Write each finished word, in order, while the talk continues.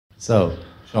So,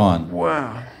 Sean.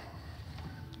 Wow.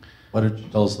 Why don't you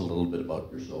tell us a little bit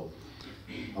about yourself?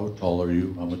 How tall are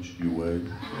you? How much do you weigh?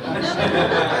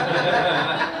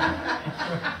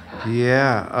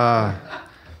 Yeah,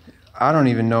 I don't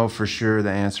even know for sure the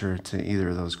answer to either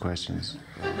of those questions.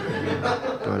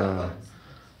 But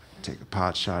take a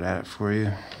pot shot at it for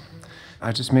you.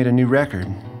 I just made a new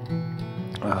record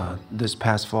this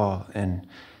past fall, and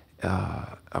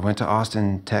I went to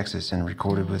Austin, Texas, and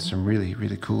recorded with some really,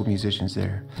 really cool musicians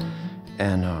there.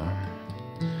 And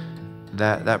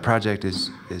that project is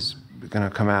gonna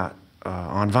come out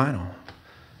on vinyl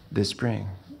this spring.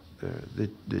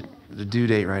 The due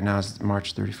date right now is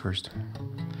March 31st.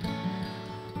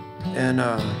 And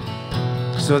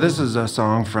so this is a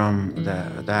song from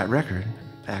that record,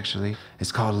 actually.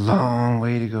 It's called Long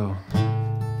Way to Go.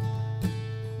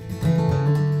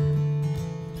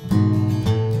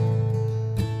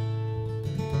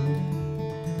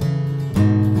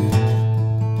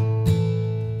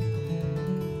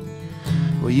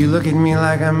 Well, you look at me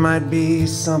like I might be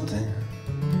something,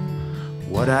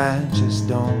 what I just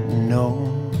don't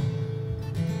know.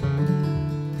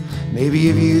 Maybe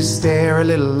if you stare a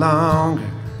little longer,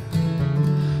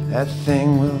 that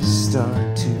thing will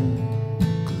start to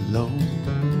glow.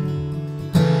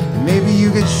 And maybe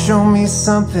you could show me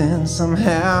something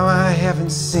somehow I haven't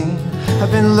seen.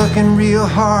 I've been looking real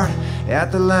hard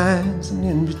at the lines and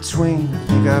in between. I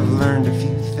think I've learned a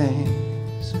few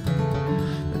things,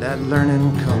 but that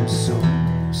learning comes so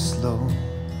slow.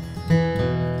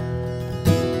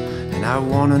 And I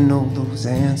wanna know those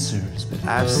answers, but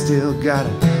I've still got a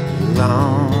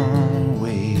long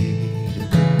way to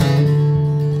go.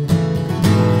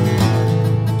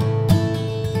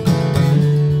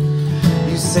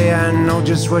 You say I know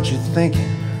just what you're thinking.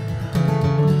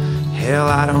 Hell,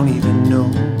 I don't even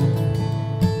know.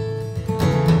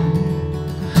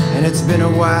 And it's been a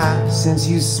while since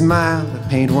you smiled. I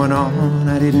paint one on,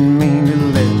 I didn't mean to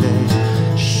let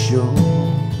that show.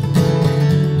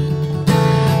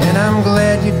 And I'm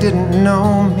glad you didn't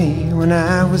know me when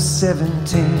I was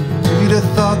 17. You'd have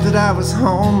thought that I was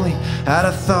homely, I'd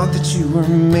have thought that you were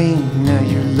mean. Now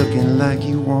you're looking like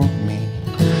you want me,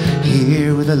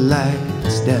 here with the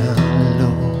lights down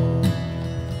low.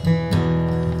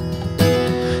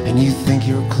 And you think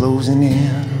you're closing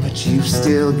in, but you've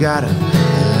still got a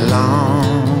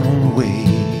long way.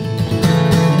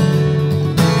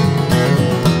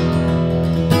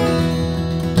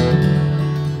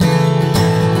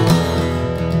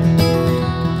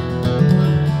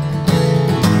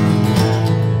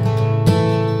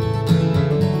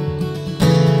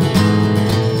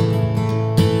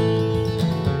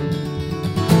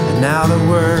 Now the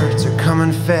words are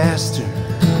coming faster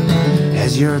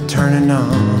as you're turning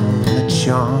on the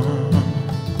charm.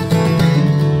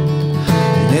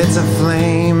 And it's a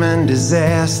flame and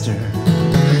disaster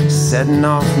setting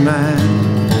off my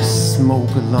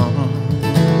smoke alarm.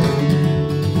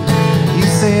 You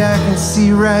say I can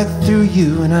see right through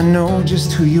you, and I know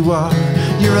just who you are.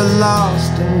 You're a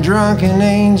lost and drunken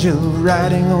angel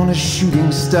riding on a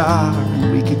shooting star.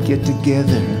 And we could get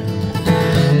together,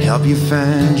 help you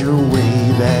find your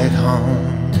way back home.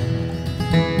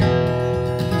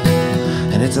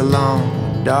 And it's a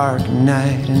long, dark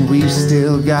night, and we've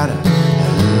still got a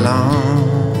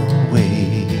long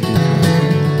way to go.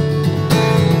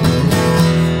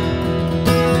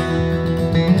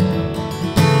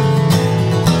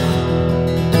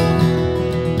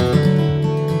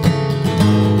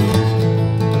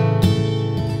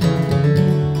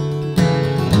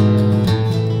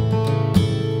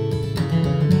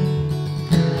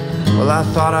 Well, I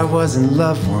thought I was in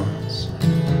love once.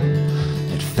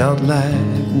 It felt like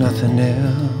nothing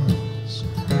else.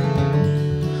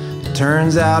 It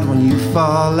turns out when you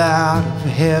fall out of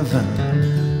heaven,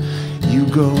 you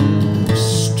go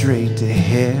straight to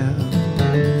hell.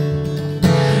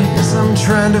 Yes, I'm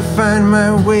trying to find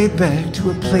my way back to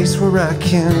a place where I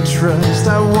can trust.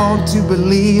 I want to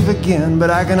believe again, but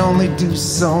I can only do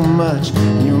so much.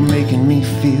 And you're making me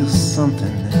feel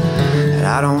something that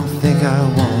I don't think I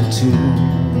want to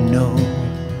know.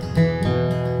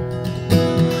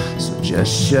 So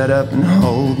just shut up and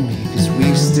hold me, 'cause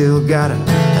we've still got a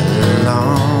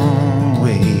long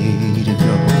way to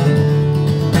go.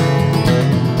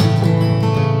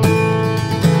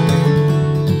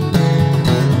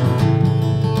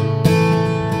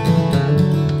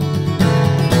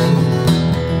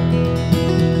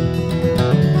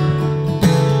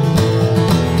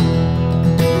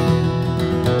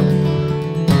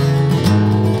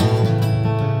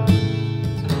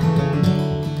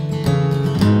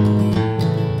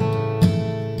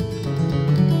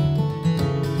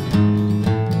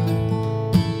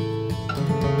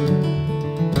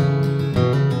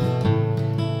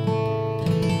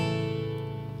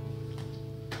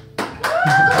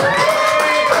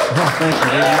 Thank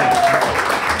you very much.